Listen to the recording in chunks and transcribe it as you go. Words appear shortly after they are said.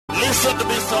Listen to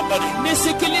me, somebody.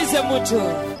 Nisikilize mtu.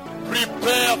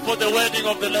 Prepare for the wedding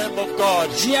of the Lamb of God.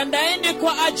 Jiandaeni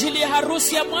kwa ajili ya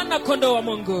harusi ya mwana kondoo wa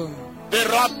Mungu. The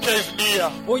rapture is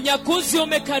near. Unyakuzi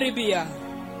umekaribia.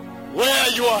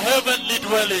 Wear your heavenly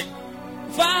dwelling.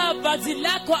 Vaa vazi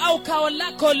lako au kao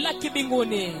lako la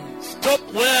kibinguni.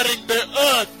 Stop wearing the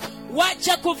earth.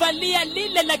 Wacha kuvalia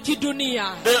lile la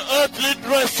kidunia. The earthly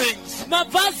dressings.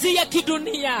 Mavazi ya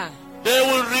kidunia. They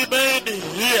will remain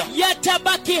here.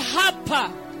 Yatabaki hapa.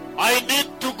 I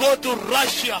need to go to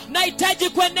Russia. Nahitaji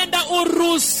kuenenda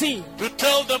Urusi. To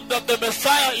tell them that the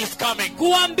Messiah is coming.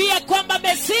 Kuambia kwamba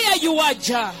Mesia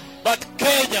yuaja. But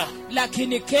Kenya,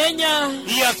 lakini Kenya,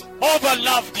 he has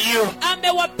overloved you.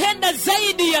 Amewapenda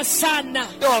zaidi ya sana.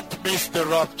 Don't miss the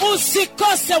rapture.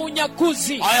 Usikose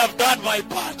unyakuzi. I have done my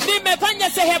part. Nimefanya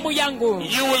sehemu yangu.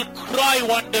 You will cry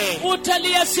one day.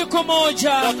 Utalia siku moja.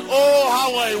 That, oh,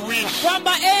 how I wish.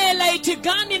 Kwamba laiti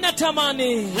gani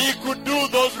natamani. He could do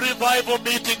those revival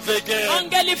meetings again.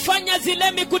 Angelifanya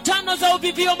zile mikutano za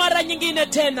uvivio mara nyingine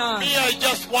tena. Me, I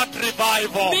just want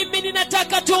revival. Mimi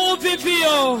ninataka tu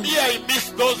uvivio. Me, I miss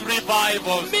those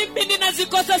revivals. Mimi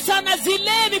ninazikosa sana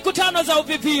zile mikutano za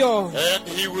uvivio. And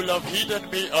he will have hidden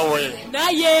me away.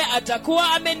 Naye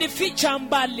atakuwa amenificha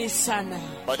mbali sana.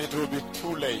 But it will be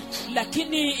too late.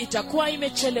 Lakini itakuwa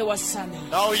imechelewa sana.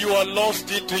 Now you are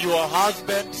lost into your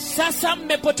husbands. Sasa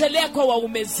mmepotelea kwa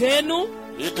waume zenu.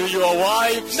 Into your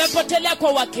wives. Mmepotelea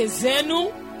kwa wake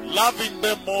zenu. Loving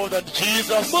them more than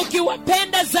Jesus.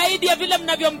 Mkiwapenda zaidi ya vile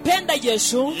mnavyompenda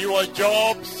Yesu. Your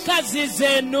jobs. Kazi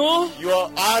zenu.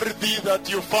 Your ardhi that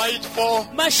you fight for.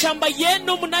 Mashamba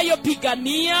yenu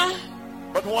mnayopigania.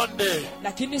 But one day,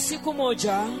 lakini siku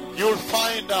moja, you'll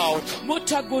find out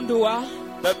mutagundua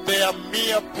that they are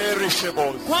mere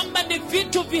perishables. Kwamba ni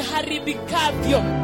vitu viharibikavyo.